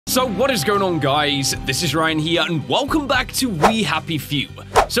So what is going on, guys? This is Ryan here and welcome back to We Happy Few.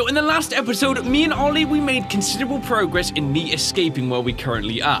 So in the last episode, me and Ollie, we made considerable progress in me escaping where we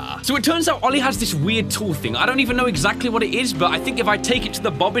currently are. So it turns out Ollie has this weird tool thing. I don't even know exactly what it is, but I think if I take it to the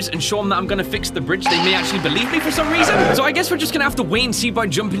Bobbers and show them that I'm gonna fix the bridge, they may actually believe me for some reason. So I guess we're just gonna have to wait and see by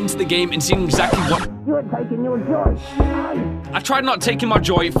jumping into the game and seeing exactly what... You're taking your joy. I tried not taking my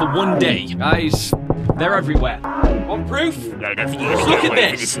joy for one day. Guys, they're everywhere. Want proof? Look at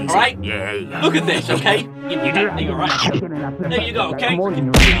this, alright? Look at this, okay? Give you that thing, alright? There you go, okay?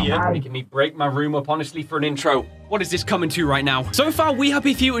 Idiot, making me break my room up, honestly, for an intro. What is this coming to right now? So far, We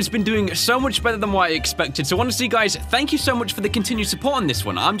Happy Few has been doing so much better than what I expected. So honestly, guys, thank you so much for the continued support on this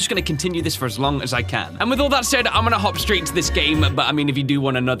one. I'm just going to continue this for as long as I can. And with all that said, I'm going to hop straight into this game. But I mean, if you do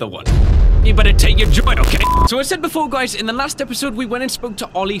want another one, you better take your joy, okay? So I said before, guys, in the last episode, we went and spoke to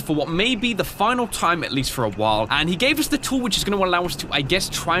Ollie for what may be the final time, at least for a while. And he gave us the tool which is going to allow us to, I guess,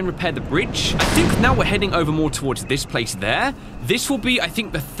 try and repair the bridge. I think now we're heading over more towards this place there. This will be, I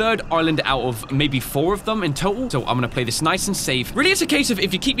think, the third island out of maybe 4 of them in total. So I'm going to play this nice and safe. Really, it's a case of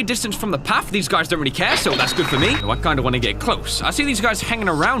if you keep your distance from the path, these guys don't really care. So that's good for me. So I kind of want to get close. I see these guys hanging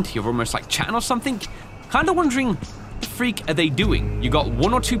around here, almost like chatting or something. Kind of wondering... the freak are they doing? You got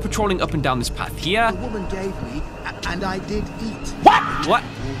 1 or 2 patrolling up and down this path here. The woman gave me, and I did eat. What? What?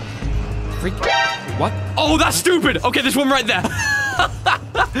 Freak? What? Oh, that's stupid. Okay, there's one right there.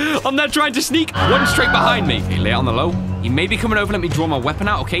 I'm not trying to sneak. One straight behind me. Okay, lay it on the low. He may be coming over. Let me draw my weapon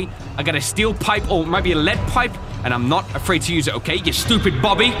out, okay? I got a steel pipe, or it might be a lead pipe, and I'm not afraid to use it, okay? You stupid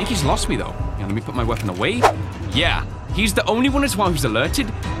Bobby. I think he's lost me, though. Yeah, let me put my weapon away. Yeah. He's the only one as well who's alerted,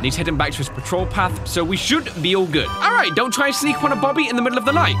 and he's heading back to his patrol path, so we should be all good. All right, don't try and sneak on a Bobby in the middle of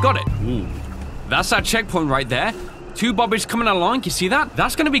the night. Got it. Ooh. That's our checkpoint right there. 2 Bobbies coming along, you see that?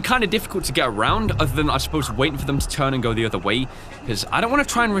 That's going to be kind of difficult to get around, other than, I suppose, waiting for them to turn and go the other way, because I don't want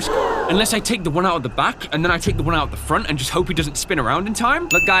to try and risk, unless I take the one out of the back, and then I take the one out of the front, and just hope he doesn't spin around in time.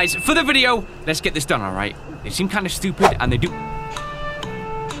 Look, guys, for the video, let's get this done, all right? They seem kind of stupid, and they do...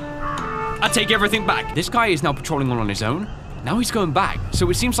 I take everything back. This guy is now patrolling on his own. Now he's going back. So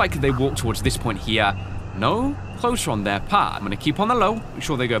it seems like they walk towards this point here. No closer on their part. I'm going to keep on the low. Make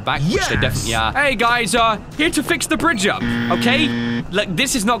sure they go back, which they definitely are. Hey, guys, here to fix the bridge up, okay? Look,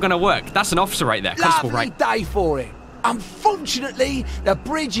 this is not going to work. That's an officer right there. Constable, Lovely day for it. Unfortunately, the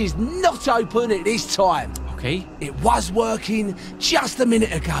bridge is not open at this time. Okay. It was working just a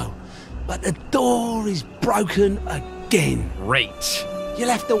minute ago, but the door is broken again. Great. You'll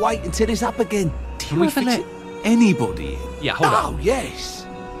have to wait until it's up again. Can we fix it? Anybody in? Yeah, hold on. Oh, yes.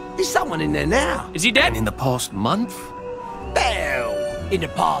 There's someone in there now. Is he dead? And in the past month? Hell, in the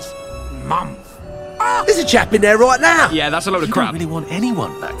past month. Oh, there's a chap in there right now. Yeah, that's a load of You crap. don't really want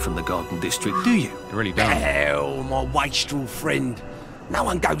anyone back from the Garden District, do you? I really don't. Hell, my wastrel friend. No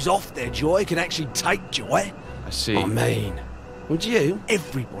one goes off their joy, can actually take joy. I see. I mean, would you?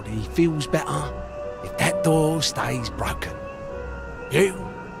 Everybody feels better if that door stays broken. You,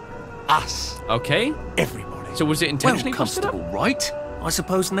 us, Okay. everybody. So was it intentionally Well, busted up? Constable, right? I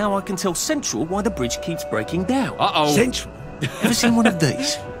suppose now I can tell Central why the bridge keeps breaking down. Uh-oh. Central? Ever seen one of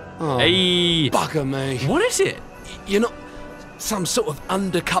these? Oh, Hey. bugger me. What is it? You're not some sort of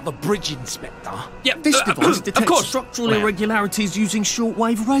undercover bridge inspector? Yeah, This device of detects course. structural irregularities using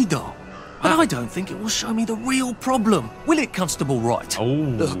shortwave radar. But I don't think it will show me the real problem. Will it, Constable Wright? Oh.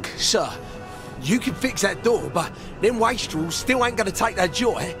 Look, sir, you can fix that door, but them wastrels still ain't gonna take their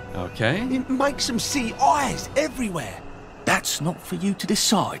joy. Okay. It makes them see eyes everywhere. That's not for you to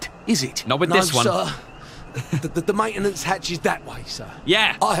decide, is it? Not with No, this one. sir. The maintenance hatch is that way, sir.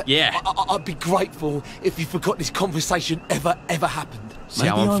 Yeah, yeah. I'd be grateful if you forgot this conversation ever happened. See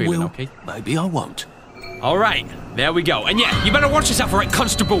how I'm feeling, okay? Maybe I won't. All right, there we go. And yeah, you better watch yourself, all right,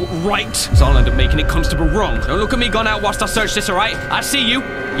 Constable Right? So I'll end up making it Constable Wrong. Don't look at me gone out whilst I search this, all right? I see you.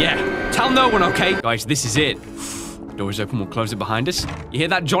 Yeah, tell no one, okay? Guys, this is it. The door is open, we'll close it behind us. You hear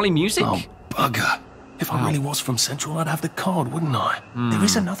that jolly music? Oh, bugger. If I really was from Central, I'd have the card, wouldn't I? There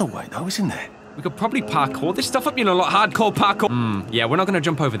is another way, though, isn't there? We could probably parkour this stuff up, you know, like hardcore parkour. Yeah, we're not gonna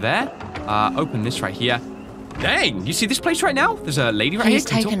jump over there. Open this right here. Dang, you see this place right now? There's a lady right Please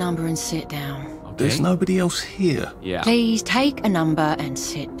here. take a number and sit down. There's nobody else here. Yeah. Please take a number and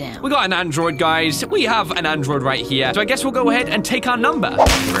sit down. We got an android, guys. We have an android right here. So I guess we'll go ahead and take our number.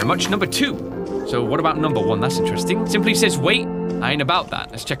 Thank you very much. Number 2. So what about number 1? That's interesting. Simply says wait. I ain't about that.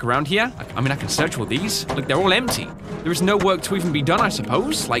 Let's check around here. I mean, I can search all these. Look, they're all empty. There is no work to even be done, I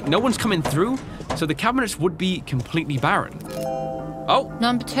suppose. Like, no one's coming through. So the cabinets would be completely barren. Oh,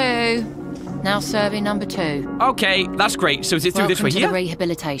 Number 2. Now serving number 2. okay. That's great. So is it through this Welcome way to here? the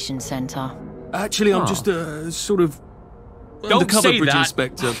rehabilitation centre. Actually, I'm Oh. just sort of Don't Undercover say bridge that.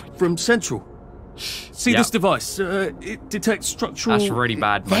 inspector from Central. See Yep. this device? It detects structural... That's really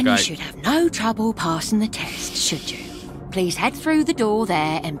bad, my Then guy. you should have no trouble passing the test, should you? Please head through the door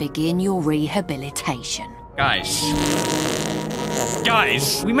there and begin your rehabilitation.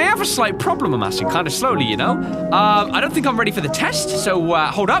 Guys, we may have a slight problem amassing kind of slowly, you know? I don't think I'm ready for the test, so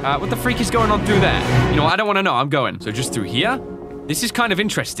hold up. What the freak is going on through there? You know, I don't want to know. I'm going. So just through here? This is kind of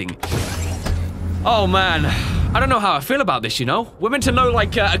interesting. Oh, man. I don't know how I feel about this, you know? We're meant to know,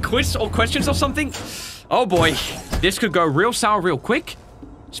 like, a quiz or questions or something. Oh, boy. This could go real sour real quick.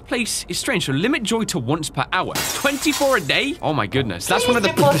 This place is strange, so limit joy to once per hour. 24 a day? Oh my goodness, that's one of the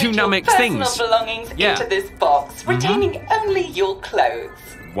dynamic things. Belongings Yeah. into this box, retaining only your clothes.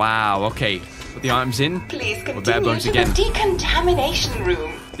 Wow, okay. Put the items in. Please We're bare continue bones to again. the decontamination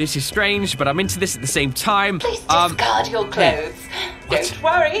room. This is strange, but I'm into this at the same time. Please discard your clothes. Don't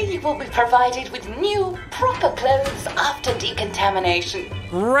worry, you will be provided with new, proper clothes after decontamination.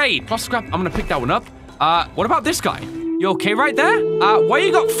 Great. Plus scrap, I'm gonna pick that one up. What about this guy? You okay right there? Why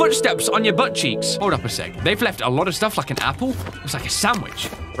you got footsteps on your butt cheeks? Hold up a sec. They've left a lot of stuff like an apple. Looks like a sandwich.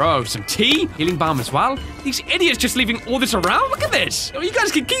 Bro, some tea, healing balm as well. These idiots just leaving all this around. Look at this. Oh, you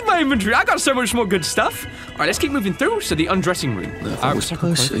guys can keep my inventory. I got so much more good stuff. All right, let's keep moving through. So the undressing room. If I was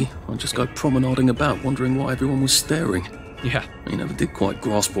Percy, I'd just go promenading about, wondering why everyone was staring. Yeah. He never did quite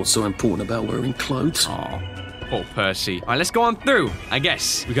grasp what's so important about wearing clothes. Oh, poor Percy. All right, let's go on through. I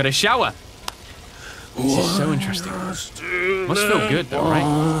guess we got a shower. This is so interesting. Must feel good though,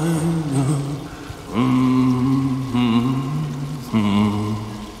 right?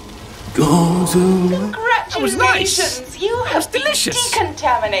 Congratulations! nice. You have been delicious.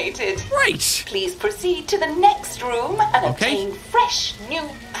 decontaminated. Great. Please proceed to the next room and Okay. obtain fresh, new,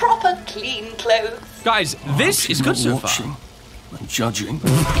 proper, clean clothes. Guys, this is good so far. Watching and judging.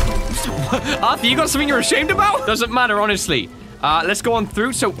 Arthur, you got something you're ashamed about? Doesn't matter, honestly. Let's go on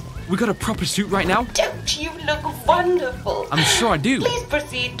through. So, we got a proper suit right now? Don't you look wonderful? I'm sure I do. Please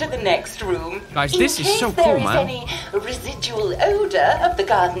proceed to the next room. Guys, this is so In cool, case there is man. any residual odor of the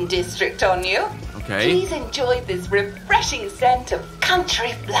garden district on you, Okay. please enjoy this refreshing scent of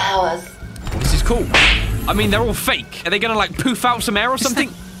country flowers. This is cool. I mean, they're all fake. Are they gonna, like, poof out some air or something?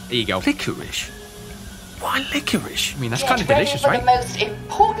 There you go. Licorice? Why licorice? I mean, that's Get kind of ready delicious, for right? the most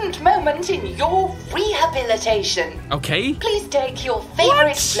important moment in your rehabilitation. Okay. Please take your favorite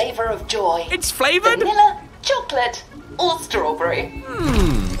What? flavor of joy. It's flavored? Vanilla, chocolate, or strawberry.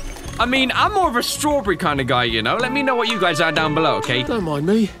 I mean, I'm more of a strawberry kind of guy, you know? Let me know what you guys are down below, okay? Don't mind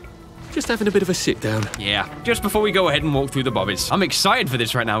me. Just having a bit of a sit down. Yeah, just before we go ahead and walk through the bobbies. I'm excited for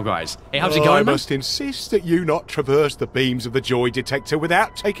this right now, guys. Hey, how's it I going, man? must insist that you not traverse the beams of the joy detector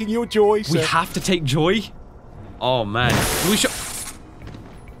without taking your joy, sir. We have to take joy? Oh, man. We should...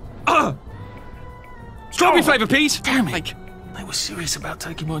 Strawberry flavour, Pete! Damn it. Like, They were serious about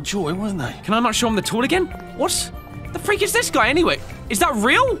taking my joy, weren't they? can I not show him the tool again? What the freak is this guy, anyway? Is that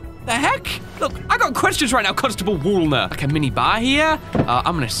real? The heck? Look, I got questions right now, Constable Woolner. Like a mini bar here.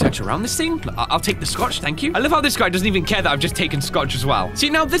 I'm gonna search around this thing. I'll take the scotch, thank you. I love how this guy doesn't even care that I've just taken scotch as well. See,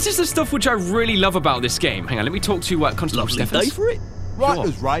 now this is the stuff which I really love about this game. Hang on, let me talk to Constable Lovely Stephens. day for it. Right Sure.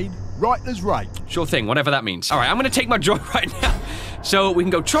 as rain, right as rain. Sure thing, whatever that means. All right, I'm gonna take my joy right now. So we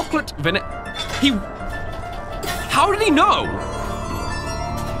can go chocolate, vanilla. How did he know?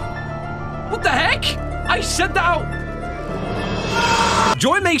 What the heck? I said that out.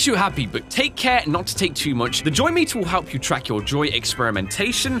 Joy makes you happy, but take care not to take too much. The Joy Meter will help you track your joy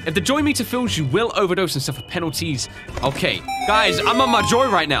experimentation. If the Joy Meter fills, you will overdose and suffer penalties. Okay, guys, I'm on my joy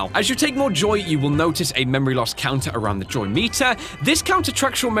right now. As you take more joy, you will notice a memory loss counter around the Joy Meter. This counter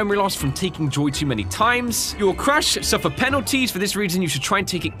tracks your memory loss from taking joy too many times. You will crash, suffer penalties. For this reason, you should try and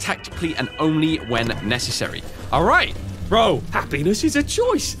take it tactically and only when necessary. All right. Bro, Happiness is a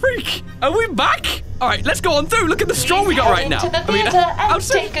choice. freak, are we back? All right, let's go on through. Look at the straw we got Head right now. into the theater and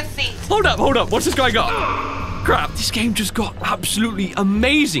outside- take a seat. Hold up. What's this guy got? Crap, this game just got absolutely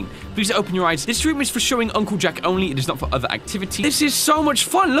amazing. Please open your eyes. This room is for showing Uncle Jack only. It is not for other activities. This is so much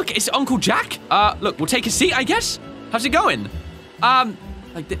fun. Look, it's Uncle Jack. Look, we'll take a seat, I guess. How's it going?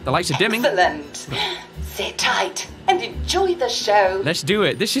 Like the lights are dimming. Excellent. Sit tight and enjoy the show. Let's do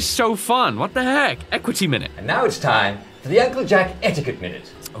it. This is so fun. What the heck? Equity minute. And now it's time for the Uncle Jack Etiquette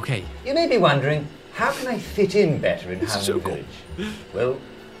Minute. Okay. You may be wondering, how can I fit in better in Hamlet so cool. Village? Well,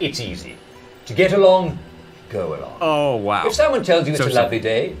 it's easy. To get along, go along. Oh, wow. If someone tells you it's So a lovely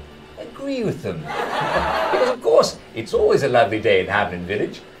day, agree with them. Because, of course, it's always a lovely day in Hamlin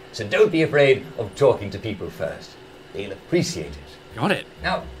Village, so don't be afraid of talking to people first. They'll appreciate it. Got it.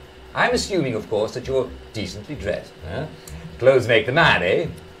 Now, I'm assuming, of course, that you're decently dressed. Huh? Clothes make the man, eh?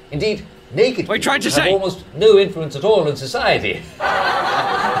 Indeed, Naked What are you trying to people have say? almost no influence at all in society.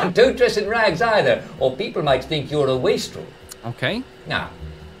 And don't dress in rags either, or people might think you're a wastrel. Okay. Now,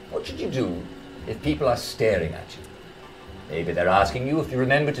 what should you do if people are staring at you? Maybe they're asking you if you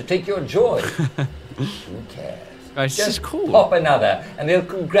remember to take your joy. Who cares? Guys, this is Just cool. pop another, and they'll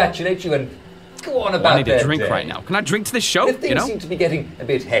congratulate you and go on about I need a their drink day. right now. Can I drink to this show? If things seem to be getting a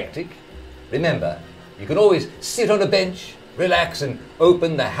bit hectic, remember, you can always sit on a bench, relax, and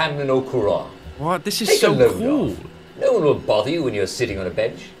open the Hamlin O'Quran. What? This is Take so a load cool. off. No one will bother you when you're sitting on a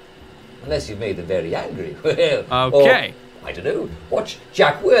bench. Unless you've made them very angry. Well, Okay. Or, I don't know, watch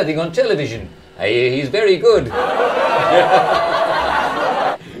Jack Worthing on television. I hear he's very good.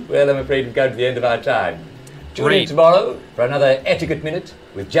 Well, I'm afraid we've come to the end of our time. Tune in Great. tomorrow for another Etiquette Minute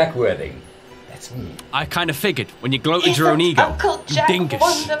with Jack Worthing. That's me. I kind of figured when you gloated your own Isn't ego. Uncle You Jack dingus.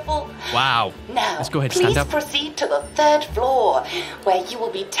 wonderful? Wow. Now, Let's go ahead, please stand up. proceed to the 3rd floor, where you will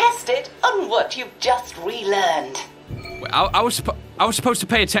be tested on what you've just relearned. I was supposed to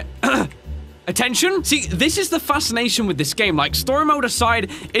pay attention? See, this is the fascination with this game. Like, story mode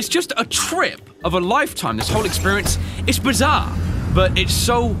aside, it's just a trip of a lifetime. This whole experience, it's bizarre, but it's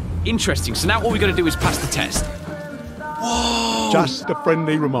so interesting. So now all we got to do is pass the test. Whoa! Just a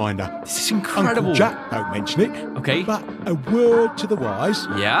friendly reminder. This is incredible. Uncle Jack don't mention it. Okay. But a word to the wise.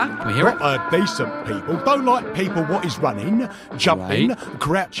 Yeah? Can we hear it? Proper decent people don't like people what is running, jumping, Right.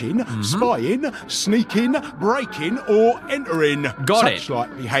 crouching, spying, sneaking, breaking, or entering. Got Such it.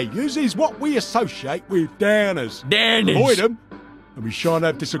 like behaviours is what we associate with downers. Downers. Avoid them, and we shan't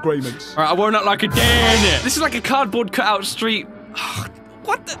have disagreements. All right, I won't act like a downer. This is like a cardboard cutout street.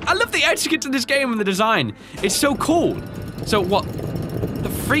 What the? I love the etiquette to this game and the design. It's so cool. So what? The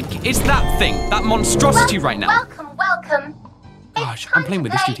freak is that thing? That monstrosity right now? Welcome. Gosh, It's I'm time playing to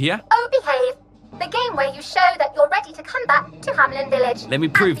with this play dude here. Oh Behave, the game where you show that you're ready to come back to Hamlin Village. Let me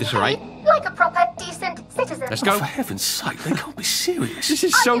prove and this, all right? behave like a proper, decent citizen. Let's go. For heaven's sake, they can't be serious. This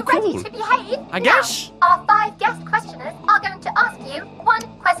is Are so you cool. ready to behave? I guess. Now, our 5 guest questioners are going to ask you 1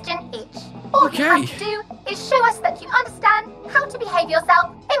 question each. All you Okay. have to do is show us that you understand how to behave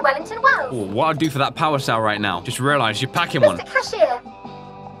yourself in Wellington Wells. Oh, what I'd do for that power cell right now? Just realised you're packing one. Mr. Cashier,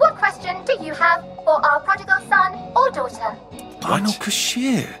 what question do you have for our prodigal son or daughter? Lionel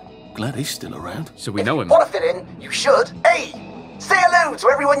Cashier. Glad he's still around. So we know him. Want to fit in? You should. A. Say hello to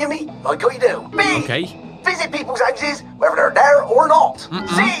everyone you meet, like how you do. B. Okay. Visit people's houses, whether they're there or not.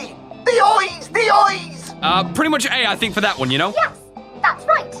 C. The eyes! The eyes! Pretty much A, I think, for that one, you know? Yes, that's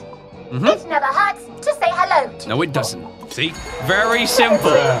right. It never hurts to say hello to No, it people. doesn't. See? Very simple.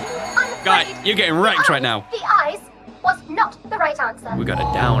 I'm afraid Guy, you're getting wrecked the right now. The eyes was not the right answer. We got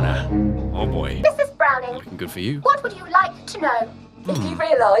a downer. Oh boy. Mrs. Browning, Looking good for you. what would you like to know? If you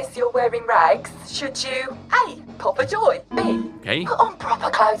realise you're wearing rags, should you A. Pop a joy, B. Okay. Put on proper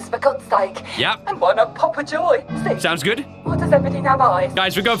clothes for God's sake, Yep. and why not pop a joy? C. Sounds good. What does everything have eyes?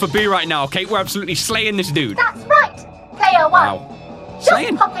 Guys, we're going for B right now, okay? We're absolutely slaying this dude. That's right. Player 1. Wow. Just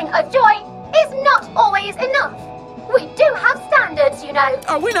Slaying. popping a joy is not always enough. We do have standards, you know.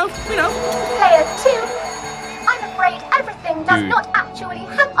 Oh, we know. We know. Player 2. I'm afraid everything does Dude. not actually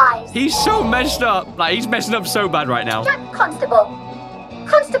have eyes. He's so messed up. Like, he's messing up so bad right now. Jack Constable.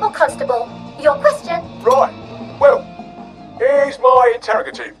 Constable, your question. Right. Well, here's my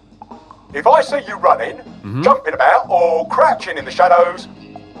interrogative. If I see you running, jumping about, or crouching in the shadows,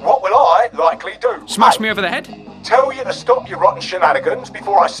 what will I likely do? Smash A. me over the head? Tell you to stop your rotten shenanigans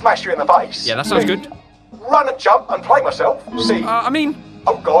before I smash you in the face. Yeah, that sounds B. good. Run and jump and play myself. C. I mean,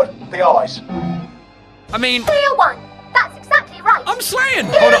 Oh God, the eyes. Player 1. That's exactly right. I'm slaying.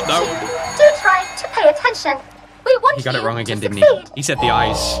 Hold up, though. Do try to pay attention. We want He got it you wrong again, to didn't he? succeed. He said the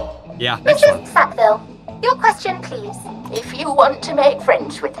eyes. Yeah, next Mrs. one. Sackville, your question, please. If you want to make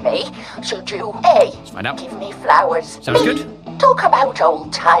friends with me, should you A. Find out. Give me flowers? Sounds B. good. Talk about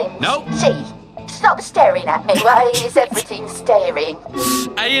old times? No. C. Stop staring at me. Why is everything staring?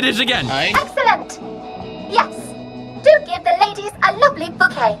 Hey, it is again. Excellent. Yes. Do give the ladies a lovely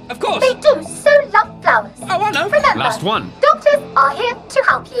bouquet. Of course. They do so love flowers. Oh, I know. Remember, Last one. doctors are here to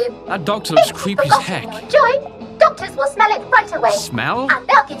help you. That doctor looks If you've creepy as forgotten heck. your joy, doctors will smell it right away. Smell? And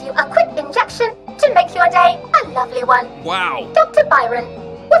they'll give you a quick injection to make your day a lovely one. Wow. Dr. Byron,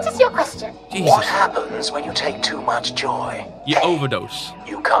 what is your question? What Jesus. happens when you take too much joy? You overdose.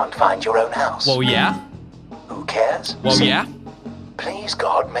 You can't find your own house. Well, yeah. Who cares? Well, C. yeah. Please,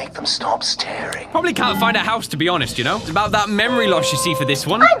 God, make them stop staring. Probably can't find a house, to be honest, you know? It's about that memory loss you see for this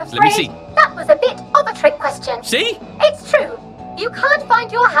one. I'm Let me afraid see. that was a bit of a trick question. See? It's true. You can't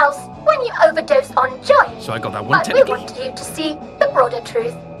find your house when you overdose on joy. So I got that one But we technically. want you to see the broader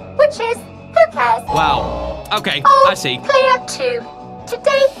truth, which is, who cares? Wow. Okay, Oh, I see. Player 2.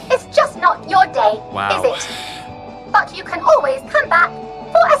 today is just not your day, Wow. is it? But you can always come back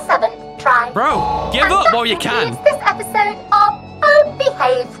for a 7th try. Bro, give And up that while you can. concludes this episode of Oh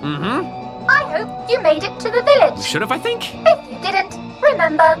Behave. Mm-hmm. I hope you made it to the village. We should have, I think. If you didn't,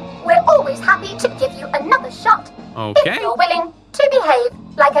 remember, we're always happy to give you another shot. Okay. If you're willing to behave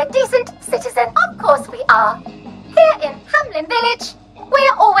like a decent citizen. Of course we are. Here in Hamlin Village,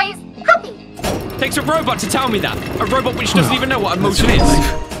 we're always happy. Takes a robot to tell me that. A robot which doesn't even know what emotion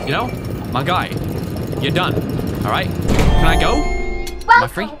is. You know? My guy, you're done. All right? Can I go? Am I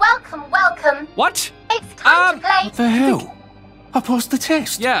free? Welcome. What? It's time to play. What the hell? I passed the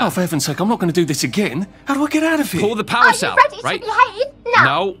test. Yeah. Oh, for heaven's sake, I'm not going to do this again. How do I get out of here? Pull the power Are you cell, ready right? to behave? Now,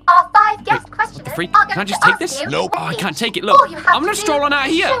 No. our 5 guest questioners Freak, are can I going just to take ask this? you Nope. a Oh, I can't speech. take it. Look, All you have I'm gonna to stroll do on out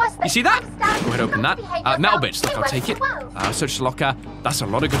is here. show us You see that? Go ahead, open that. behave Metal yourself bits. Look, I'll to take it. 12. Search the locker. That's a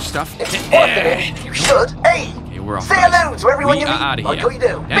lot of good stuff. You should. Hey, Okay, we're off. say guys. hello to everyone We you are meet. out of Like here. we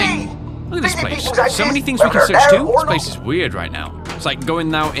do. Dang. Me. Look at this Busy place. people's So houses, many things we can whether search they're too. there This or place not. is weird right now. It's like going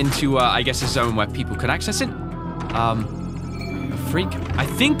now into, I guess, a zone where people could access it. Freak. I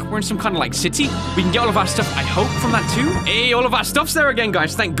think we're in some kind of like city. We can get all of our stuff, I hope, from that too. Hey, all of our stuff's there again,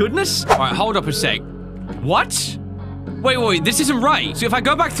 guys. Thank goodness. All right, hold up a sec. What? Wait. This isn't right. So if I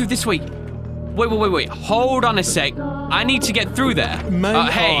go back through this way. Wait. Hold on a sec. I need to get through there. May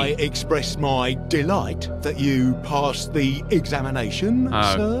I Hey. express my delight that you passed the examination,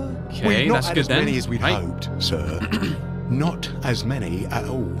 sir? Okay, We've not that's had good as then, many as we'd right? hoped, sir. Not as many at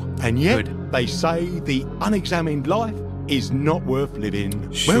all. And yet, they say the unexamined life is not worth living.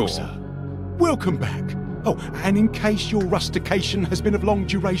 Sure. Well, sir, welcome back. Oh, and in case your rustication has been of long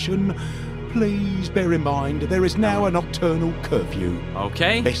duration, please bear in mind there is now a nocturnal curfew.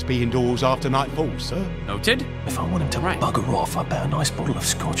 Okay. Best be indoors after nightfall, sir. Noted. If I want him to bugger off, I bet a nice bottle of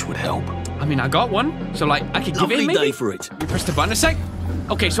scotch would help. I mean, I got one. So, like, I could give it Lovely maybe? day for it. You press the button a sec.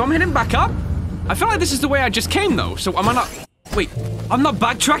 Okay, so I'm heading back up. I feel like this is the way I just came, though. So am I not... Wait, I'm not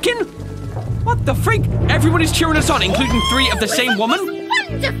backtracking? What the freak? Everyone is cheering us on, including 3 of the same woman?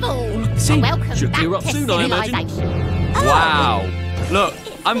 Wonderful. See? Welcome Should back clear up to soon, I imagine. civilization. Wow. Look,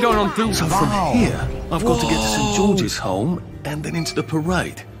 I'm going on through... So from here, I've got to get to St. George's home and then into the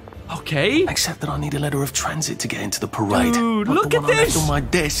parade. Okay. Except that I need a letter of transit to get into the parade. Dude, Like look the at one I left this. on my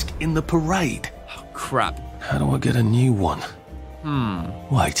desk in the parade. Oh, crap. How do I get a new one?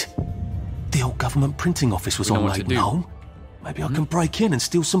 Wait. The old government printing office was We know on what to Maiden do. Home. Maybe I can break in and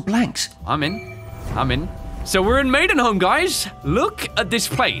steal some blanks. I'm in. So we're in Maidenhome, guys. Look at this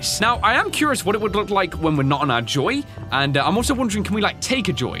place. Now, I am curious what it would look like when we're not on our joy. And I'm also wondering, can we, like, take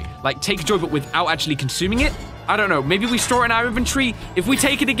a joy? Like, take a joy, but without actually consuming it? I don't know. Maybe we store it in our inventory. If we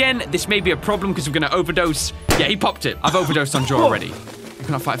take it again, this may be a problem because we're going to overdose. Yeah, he popped it. I've overdosed on joy already. You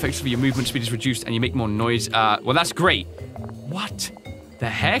cannot fight effectively. Your movement speed is reduced and you make more noise. Well, that's great. What the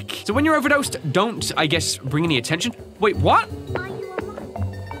heck? So when you're overdosed, don't, I guess, bring any attention. Wait, what?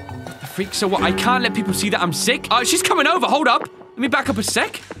 Freak, so what? I can't let people see that I'm sick? She's coming over. Hold up. Let me back up a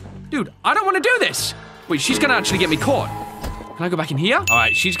sec. Dude, I don't want to do this. Wait, she's gonna actually get me caught. Can I go back in here? All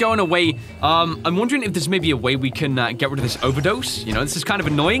right, she's going away. I'm wondering if there's maybe a way we can get rid of this overdose. You know, this is kind of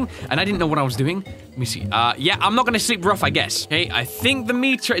annoying, and I didn't know what I was doing. Let me see. Yeah, I'm not gonna sleep rough, I guess. Okay, I think the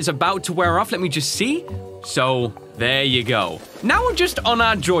meter is about to wear off. Let me just see. So, there you go. Now we're just on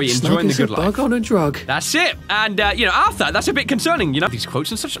our joy, enjoying the good life. on a drug. That's it. And, you know, Arthur, that's a bit concerning, you know, these quotes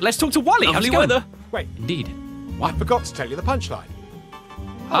and such. Let's talk to Wally. How's Lovely it going? weather. Wait, Indeed. I forgot to tell you the punchline.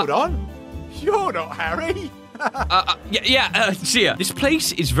 Hold on. You're not Harry. See ya. This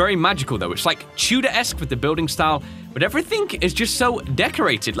place is very magical, though. It's like Tudor-esque with the building style, but everything is just so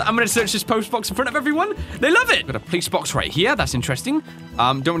decorated. I'm gonna search this post box in front of everyone. They love it. Got a police box right here. That's interesting.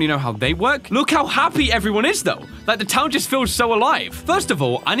 Don't really know how they work. Look how happy everyone is, though. Like, the town just feels so alive. First of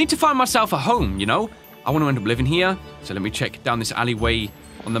all, I need to find myself a home, you know? I want to end up living here, so let me check down this alleyway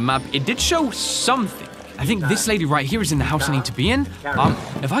on the map. It did show something. I think this lady right here is in the house I need to be in.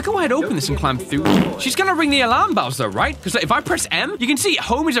 If I go ahead, open this and climb through, she's gonna ring the alarm bells though, right? Because if I press M, you can see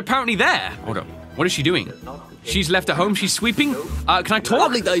home is apparently there. Hold up, what is she doing? She's left at home, she's sweeping. Can I talk?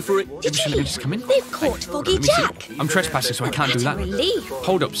 Lovely day for it. Maybe she can just come in? They've caught Foggy Let me see. Jack. I'm trespassing, so I can't do that. Relief.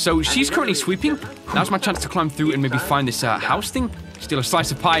 Hold up, so she's currently sweeping. Now's my chance to climb through and maybe find this house thing. Steal a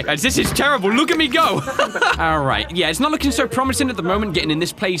slice of pie. This is terrible, look at me go! Alright, yeah, it's not looking so promising at the moment getting in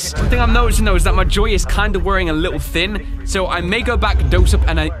this place. One thing I'm noticing though is that my joy is kind of wearing a little thin, so I may go back, dose up,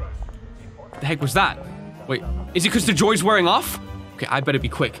 and the heck was that? Wait, is it because the joy's wearing off? Okay, I better be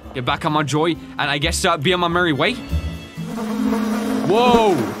quick. Get back on my joy, and I guess be on my merry way.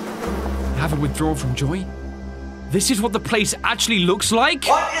 Whoa! Have a withdrawal from joy? This is what the place actually looks like?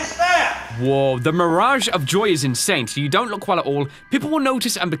 What is that? Whoa, the mirage of joy is insane. So you don't look well at all. People will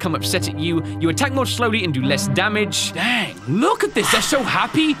notice and become upset at you. You attack more slowly and do less damage. Dang, look at this. They're so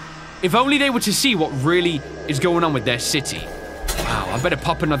happy. If only they were to see what really is going on with their city. Wow, I better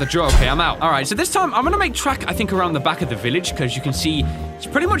pop another joy. Okay, I'm out. All right, so this time I'm gonna make track, I think, around the back of the village, because you can see it's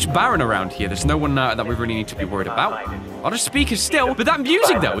pretty much barren around here. There's no one that we really need to be worried about. A lot of speakers still, but that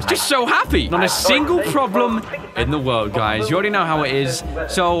music, though, is just so happy. Not a single problem in the world, guys. You already know how it is.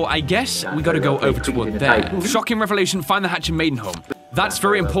 So I guess we gotta go over toward there. Shocking revelation, find the hatch in Maidenholm. That's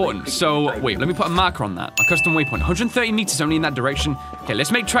very important. So, wait, let me put a marker on that. A custom waypoint. 130 meters only in that direction. Okay,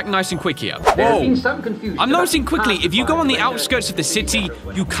 let's make track nice and quick here. Whoa. I'm noticing quickly, if you go on the outskirts of the city,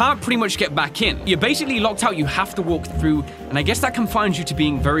 you can't pretty much get back in. You're basically locked out. You have to walk through, and I guess that confines you to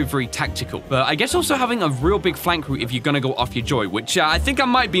being very, very tactical. But I guess also having a real big flank route if you're gonna go off your joy, which I think I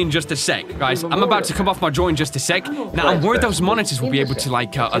might be in just a sec. Guys, I'm about to come off my joy in just a sec. Now, I'm worried those monitors will be able to,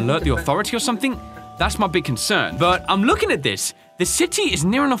 like, alert the authority or something. That's my big concern. But I'm looking at this. The city is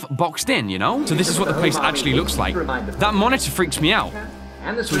near enough boxed in, you know? So this is what the place actually looks like. That monitor freaks me out.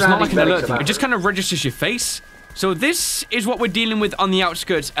 So it's not like an alert thing. It just kind of registers your face. So this is what we're dealing with on the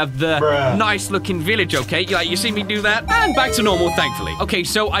outskirts of the nice-looking village, okay? You see me do that? And back to normal, thankfully. Okay,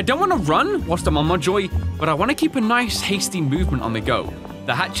 so I don't want to run whilst I'm on my joy, but I want to keep a nice, hasty movement on the go.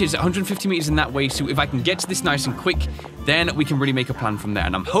 The hatch is 150 meters in that way, so if I can get to this nice and quick, then we can really make a plan from there.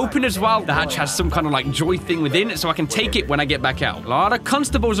 And I'm hoping as well the hatch has some kind of like joy thing within it, so I can take it when I get back out. A lot of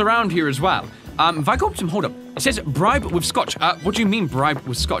constables around here as well. If I go up to him, hold up. It says bribe with scotch. What do you mean bribe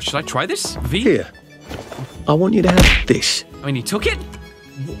with scotch? Should I try this? V? Here. I want you to have this. I mean, he took it?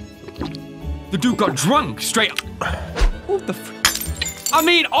 The dude got drunk straight up. What the I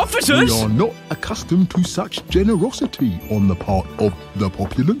mean, officers! We are not accustomed to such generosity on the part of the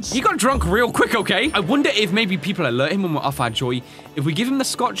populace. He got drunk real quick, okay? I wonder if maybe people alert him when we're off our joy. If we give him the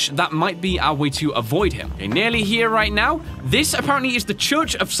scotch, that might be our way to avoid him. Okay, nearly here right now. This apparently is the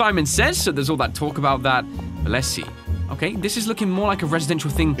Church of Simon Says, so there's all that talk about that. But let's see. Okay, this is looking more like a residential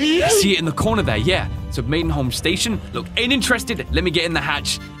thing. I see it in the corner there, yeah. So Maidenholm Station. Look, ain't interested. Let me get in the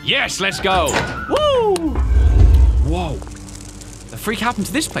hatch. Yes, let's go. Woo! Whoa. The freak happened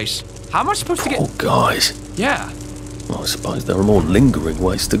to this place? How am I supposed to get... Oh, guys. Yeah. Well, I suppose there are more lingering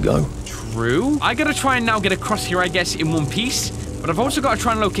ways to go. True. I gotta try and now get across here, I guess, in one piece. But I've also got to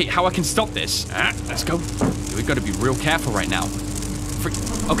try and locate how I can stop this. Let's go. We've got to be real careful right now.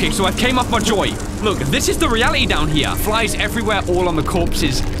 Okay, so I came off my joy. Look, this is the reality down here. Flies everywhere, all on the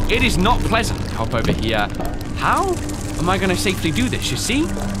corpses. It is not pleasant. Hop over here. How am I going to safely do this? You see?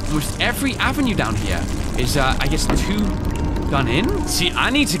 Almost every avenue down here is, I guess, 2 done in. See, I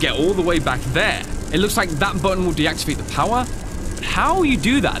need to get all the way back there. It looks like that button will deactivate the power. But how you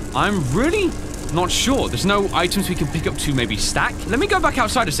do that, I'm really not sure. There's no items we can pick up to maybe stack. Let me go back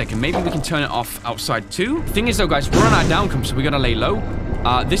outside a second. Maybe we can turn it off outside too. Thing is though, guys, we're on our downcome, so we gotta lay low.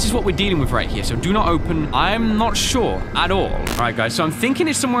 This is what we're dealing with right here, so do not open. I'm not sure at all. All right, guys, so I'm thinking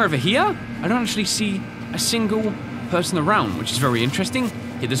it's somewhere over here. I don't actually see a single person around, which is very interesting.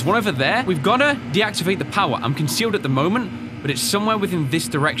 Okay, there's one over there. We've gotta deactivate the power. I'm concealed at the moment, but it's somewhere within this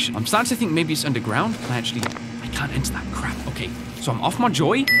direction. I'm starting to think maybe it's underground. I can't enter that crap. Okay, so I'm off my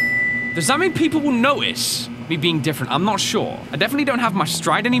joy. Does that mean people will notice me being different? I'm not sure. I definitely don't have my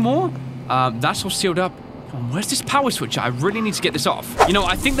stride anymore. That's all sealed up. Come on, where's this power switch? I really need to get this off. You know,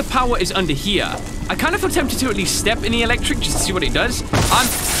 I think the power is under here. I kind of feel tempted to at least step in the electric just to see what it does.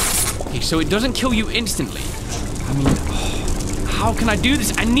 Okay, so it doesn't kill you instantly. I mean, how can I do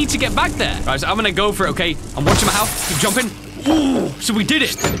this? I need to get back there. All right, so I'm gonna go for it, okay? I'm watching my health, keep jumping. Ooh, so we did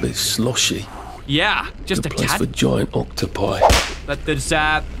it. It's a bit sloshy. Yeah, just Good a place tad. for giant octopi. But there's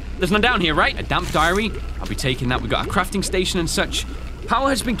none down here, right? A damp diary. I'll be taking that. We've got a crafting station and such. Power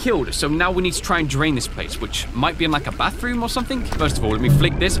has been killed, so now we need to try and drain this place, which might be in like a bathroom or something. First of all, let me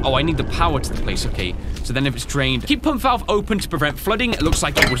flick this. Oh, I need the power to the place. Okay, so then if it's drained, keep pump valve open to prevent flooding. It looks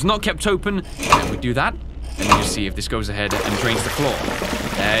like it was not kept open. Then we do that. Let me just see if this goes ahead and drains the floor.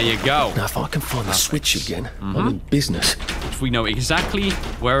 There you go. Now, if I can find the switch again, I'm in business. We know exactly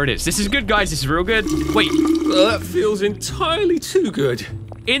where it is. This is good, guys. This is real good. Wait. That feels entirely too good.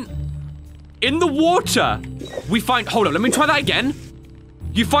 In the water, we find... Hold on, let me try that again.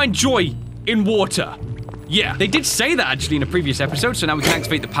 You find joy in water. Yeah, they did say that actually in a previous episode, so now we can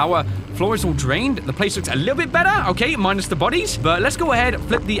activate the power. floor is all drained. The place looks a little bit better, okay, minus the bodies. But let's go ahead,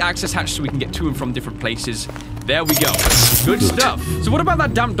 flip the access hatch so we can get to and from different places. There we go. Good stuff. So what about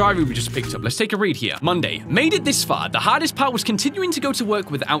that damp diary we just picked up? Let's take a read here. Monday. Made it this far. The hardest part was continuing to go to work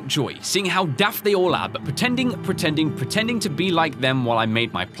without Joy, seeing how daft they all are, but pretending to be like them while I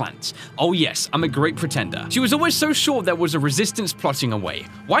made my plans. Oh yes, I'm a great pretender. She was always so sure there was a resistance plotting away.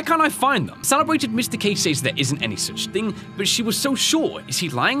 Why can't I find them? Celebrated Mr. K says there isn't any such thing, but she was so sure. Is he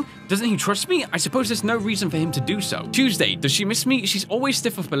lying? Doesn't he trust me? I suppose there's no reason for him to do so. Tuesday. Does she miss me? She's always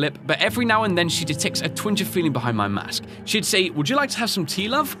stiff of her lip, but every now and then she detects a twinge of feeling behind my mask. She'd say, would you like to have some tea,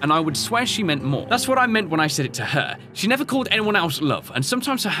 love? And I would swear she meant more. That's what I meant when I said it to her. She never called anyone else love, and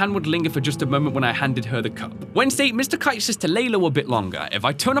sometimes her hand would linger for just a moment when I handed her the cup. Wednesday, Mr. Kite says to lay low a bit longer. If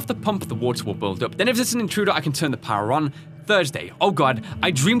I turn off the pump, the water will build up. Then if there's an intruder, I can turn the power on. Thursday. Oh god, I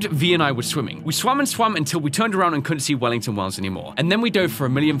dreamed V and I were swimming. We swam and swam until we turned around and couldn't see Wellington Wells anymore. And then we dove for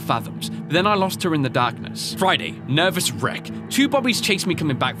 1,000,000 fathoms. But then I lost her in the darkness. Friday. Nervous wreck. 2 bobbies chased me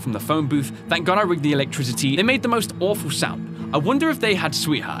coming back from the phone booth. Thank god I rigged the electricity. They made the most awful sound. I wonder if they had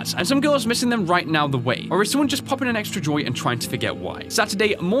sweethearts, and some girls missing them right now the way. Or is someone just popping an extra joy and trying to forget why?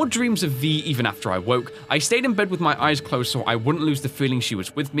 Saturday, more dreams of V even after I woke. I stayed in bed with my eyes closed so I wouldn't lose the feeling she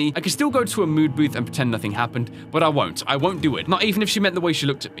was with me. I could still go to a mood booth and pretend nothing happened, but I won't. I won't do it. Not even if she meant the way she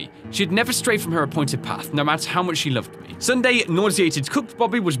looked at me. She'd never stray from her appointed path, no matter how much she loved me. Sunday, nauseated cooked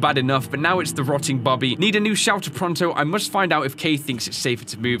Bobby was bad enough, but now it's the rotting Bobby. Need a new shelter pronto. I must find out if Kay thinks it's safer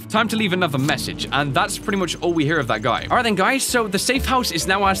to move. Time to leave another message, and that's pretty much all we hear of that guy. Alright then guys, so the safe house is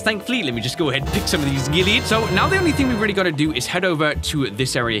now ours, thankfully. Let me just go ahead and pick some of these Gilead. So now the only thing we really got to do is head over to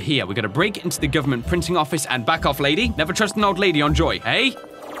this area here. We got to break into the government printing office and back off, lady. Never trust an old lady on Joy. Hey?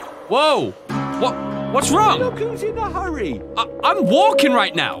 Whoa! What's wrong? Look who's in a hurry. I'm walking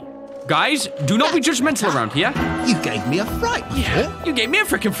right now. Guys, do not be judgmental around here. You gave me a fright. Yeah, you gave me a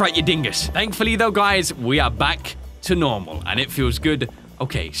freaking fright, you dingus. Thankfully though, guys, we are back to normal and it feels good.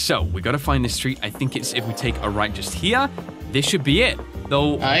 Okay, so we got to find this street. I think it's if we take a right just here. This should be it.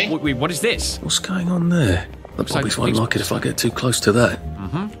 Though, wait, what is this? What's going on there? The bobbies won't like it if I get too close to that.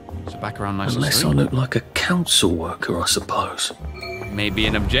 So back around nice Unless I look like a council worker, I suppose. Maybe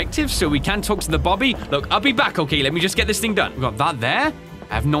an objective, so we can talk to the Bobby. Look, I'll be back, okay? Let me just get this thing done. We got that there.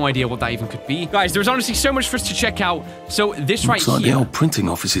 I have no idea what that even could be. Guys, there's honestly so much for us to check out. So this right here... Looks like the old printing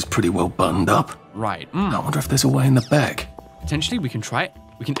office is pretty well buttoned up. Right. I wonder if there's a way in the back. Potentially, we can try it.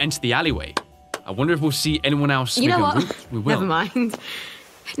 We can enter the alleyway. I wonder if we'll see anyone else. You know what? We will. Never mind.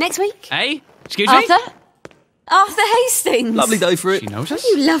 Next week. Hey, excuse me? Arthur Hastings. Lovely day for it. She knows us?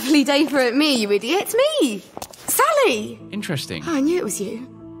 You lovely day for it, me, you idiot. It's me. Sally. Interesting. Oh, I knew it was you.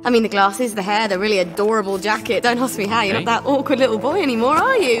 I mean, the glasses, the hair, the really adorable jacket. Don't ask me how. You're not that awkward little boy anymore,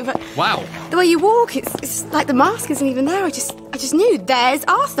 are you? But wow. The way you walk, it's like the mask isn't even there. I just knew. There's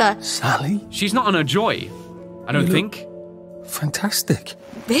Arthur. Sally? She's not on her joy. I don't think. Fantastic.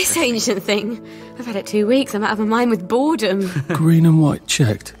 This ancient thing. I've had it 2 weeks. I'm out of my mind with boredom. Green and white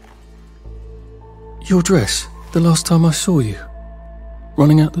checked. Your dress, the last time I saw you.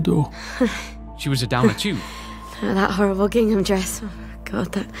 Running out the door. She was a downer too. That horrible gingham dress. Oh,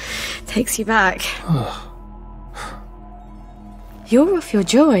 God, that takes you back. You're off your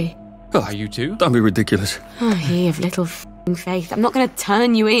joy. Are you too? Don't be ridiculous. Oh, you have little f***ing faith. I'm not going to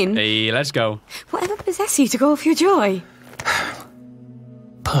turn you in. Hey, let's go. Whatever possesses you to go off your joy?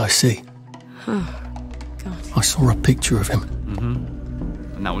 Percy. Oh, God. I saw a picture of him.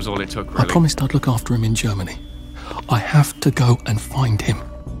 And that was all it took, really. I promised I'd look after him in Germany. I have to go and find him.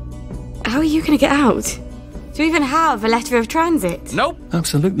 How are you going to get out? Do you even have a letter of transit? Nope.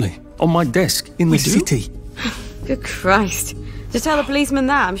 Absolutely. On my desk in the city. Good Christ. Just tell the policeman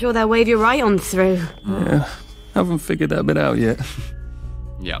that. I'm sure they'll wave you right on through. Yeah, haven't figured that bit out yet.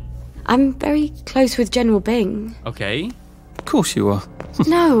 Yep. I'm very close with General Bing. Okay. Of course you are.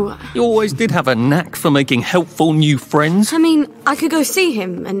 No. You always did have a knack for making helpful new friends. I mean, I could go see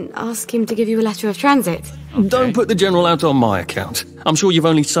him and ask him to give you a letter of transit. Okay. Don't put the General out on my account. I'm sure you've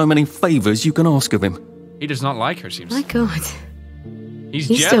only so many favours you can ask of him. He does not like her, seems. My God. He's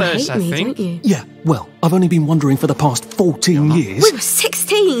you jealous, still hate me, I think. Don't you? Yeah, well, I've only been wondering for the past 14 years. We were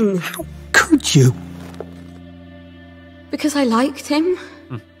 16. How could you? Because I liked him.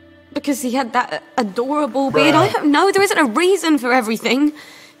 Because he had that adorable beard. I don't know. There isn't a reason for everything.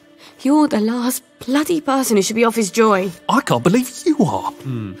 You're the last bloody person who should be off his joy. I can't believe you are.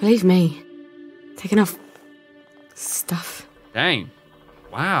 Believe me. Take enough stuff. Dang.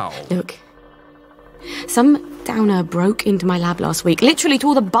 Wow. Look. Some downer broke into my lab last week. Literally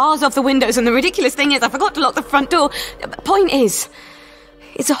tore the bars off the windows, and the ridiculous thing is I forgot to lock the front door. Point is,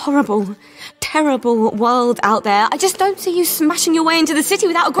 It's a horrible, terrible world out there. I just don't see you smashing your way into the city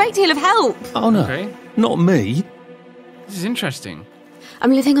without a great deal of help. Oh, no. Okay. Not me. This is interesting.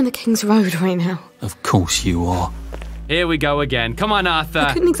 I'm living on the King's Road right now. Of course you are. Here we go again. Come on, Arthur.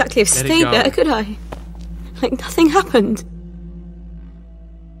 I couldn't exactly have Let it stayed go. there, could I? Like nothing happened.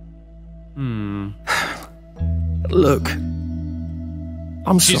 Look.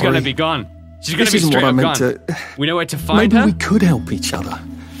 I'm sorry. She's gonna be gone. She's gonna This be isn't straight what I up meant gone. to... We know where to find Maybe her. we could help each other.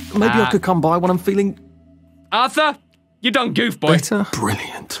 Maybe I could come by when I'm feeling... Arthur, you done goof, boy. Better?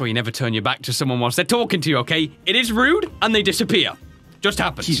 Brilliant. That's why you never turn your back to someone whilst they're talking to you, okay? It is rude, and they disappear. Just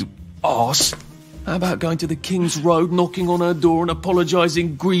happens. You arse. How about going to the King's Road, knocking on her door and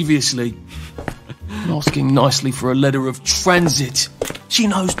apologising grievously? And asking nicely for a letter of transit. She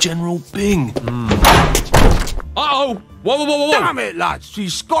knows General Bing. Uh-oh! Whoa, whoa, whoa, whoa! Damn it, lads,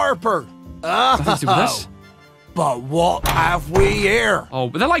 she's Scarper. Nothing to do with us. But what have we here? Oh,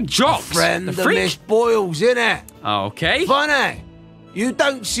 but they're like jocks. Friend The of freak. Miss Boyle's, innit? Okay. Funny. You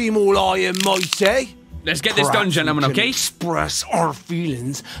don't seem all high and mighty. Let's get this done, Perhaps we gentlemen, can okay? express our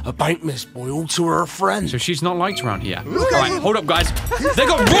feelings about Miss Boyle to her friend. So she's not liked around here. Alright, hold up, guys. They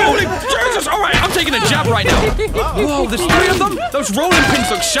got rolling... Jesus! Alright, I'm taking a jab right now. Whoa, there's 3 of them? Those rolling pins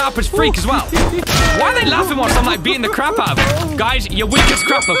look sharp as freak as well. Why are they laughing whilst I'm, like, beating the crap out of them? Guys, you're weak as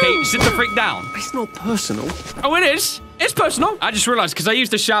crap, okay? Sit the freak down. It's not personal. Oh, it is. It's personal. I just realized, because I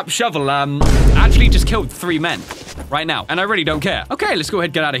used a sharp shovel, I actually just killed 3 men. Right now. And I really don't care. Okay, let's go ahead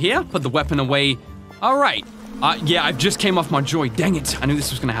and get out of here. Put the weapon away. All right. Yeah, I just came off my joy. Dang it. I knew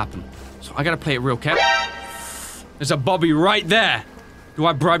this was going to happen. So I got to play it real careful. There's a Bobby right there. Do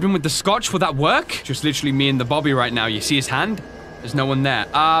I bribe him with the scotch? Will that work? Just literally me and the Bobby right now. You see his hand? There's no one there.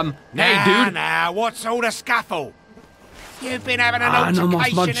 Hey, dude. Now, what's all the scuffle? You've been having an I'm off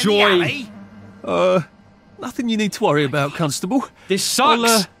altercation my in joy. the alley? Nothing you need to worry about, Constable. This sucks.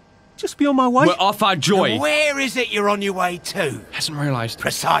 I'll, just be on my way. We're off our joy. And where is it you're on your way to? Hasn't realized.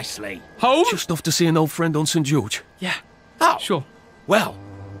 Precisely. Home? Just off to see an old friend on St. George. Yeah. Oh. Sure. Well,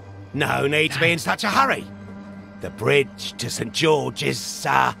 no need to be in such a hurry. The bridge to St. George is,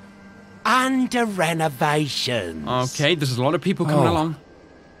 under renovation. Okay, there's a lot of people coming along.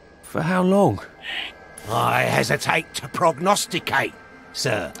 For how long? I hesitate to prognosticate,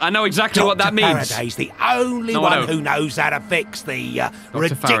 sir. I know exactly what that means. Faraday's the only No, I one don't. who knows how to fix the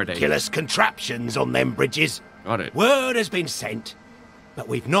ridiculous contraptions on them bridges. Got it. Word has been sent, but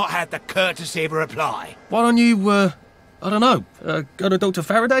we've not had the courtesy of a reply. Why don't you, I don't know, go to Dr.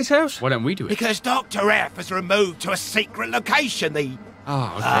 Faraday's house? Why don't we do it? Because Dr. F has removed to a secret location the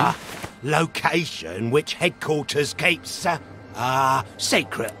location which headquarters keeps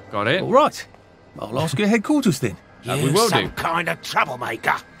secret. Got it. All right. I'll ask your headquarters then. We will some do. kind of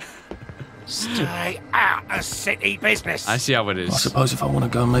troublemaker. Stay out of city business. I see how it I is. suppose if I want to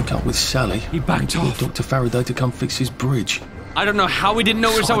go and make up with Sally, He backed I need off. to get Dr. Faraday to come fix his bridge. I don't know how he didn't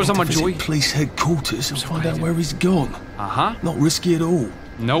notice I was on my visit joy. police headquarters and find out where he's gone. Uh-huh. Not risky at all.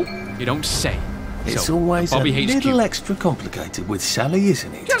 Nope, you don't say. It's So, always a Bobby HQ. little extra complicated with Sally,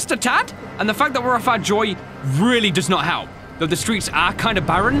 isn't it? Just a tad. And the fact that we're off our joy really does not help. Though the streets are kind of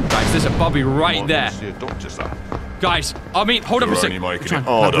barren. Guys, there's a Bobby right there. Guys, I mean, hold up a sec. Can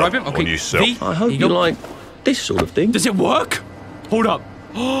I bribe him? Okay, V, I hope here you go. like this sort of thing. Does it work? Hold up.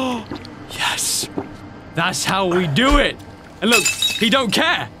 Oh, yes. That's how we do it. And look, he don't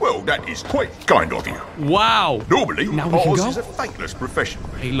care. Well, that is quite kind of you. Wow. Normally, Now we can ours go? is a thankless profession.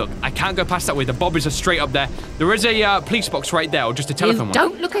 Hey, look, I can't go past that way. The Bobbies are straight up there. There is a police box right there, or just a telephone one.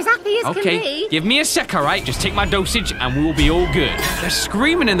 Don't look as happy as can Okay, be. give me a sec, all right? Just take my dosage and we'll be all good. They're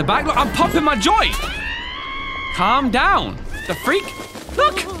screaming in the back. Look, I'm popping my joy. Calm down. The freak.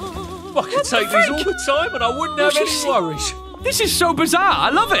 Look. I could take these all the time and I wouldn't have any worries. This is so bizarre. I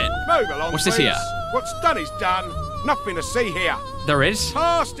love it. Move along, What's this please. here? What's done is done. Nothing to see here. There is.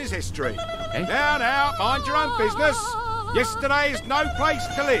 Past is history. Okay. Now, mind your own business. Yesterday is no place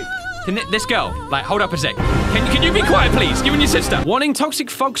to live. Can this girl, like, hold up a sec. Can you be quiet, please? You and your sister. Warning, toxic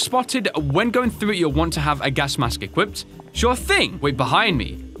fog spotted. When going through it, you'll want to have a gas mask equipped. Sure thing. Wait, behind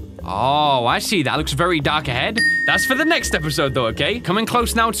me. Oh, I see. That looks very dark ahead. That's for the next episode, though, okay? Coming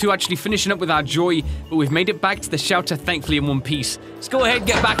close now to actually finishing up with our joy, but we've made it back to the shelter, thankfully, in one piece. Let's go ahead,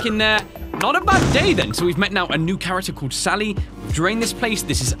 get back in there. not a bad day then. So we've met now a new character called Sally. We've drained this place.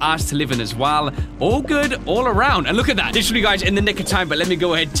 This is ours to live in as well. All good all around. And look at that. Literally, guys, in the nick of time, but let me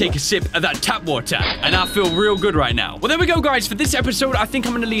go ahead and take a sip of that tap water. And I feel real good right now. Well, there we go, guys. For this episode, I think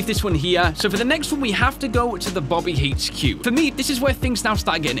I'm going to leave this one here. So for the next one, we have to go to the Bobby HQ. For me, this is where things now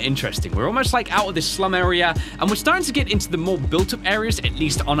start getting interesting. We're almost like out of this slum area, and we're starting to get into the more built-up areas, at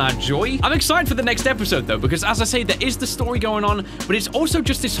least on our Joy. I'm excited for the next episode, though, because as I say, there is the story going on, but it's also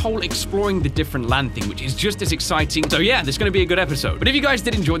just this whole exploring the different land thing, which is just as exciting. So yeah, this is going to be a good episode. But if you guys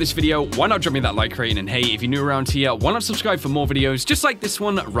did enjoy this video, why not drop me that like rating? And hey, if you're new around here, why not subscribe for more videos just like this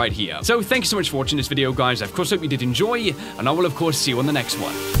one right here? So thank you so much for watching this video, guys. I of course hope you did enjoy, and I will of course see you on the next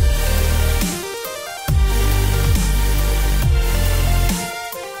one.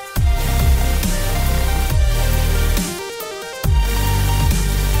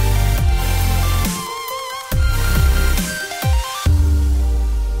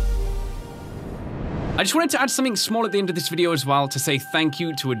 I just wanted to add something small at the end of this video as well to say thank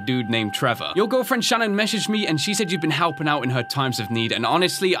you to a dude named Trevor. Your girlfriend Shannon messaged me and she said you've been helping out in her times of need, and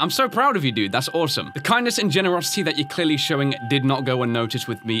honestly, I'm so proud of you, dude. That's awesome. The kindness and generosity that you're clearly showing did not go unnoticed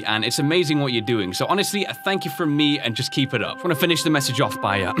with me, and it's amazing what you're doing. So honestly, a thank you from me, and just keep it up. I want to finish the message off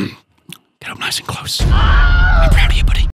by, get up nice and close. I'm proud of you, buddy.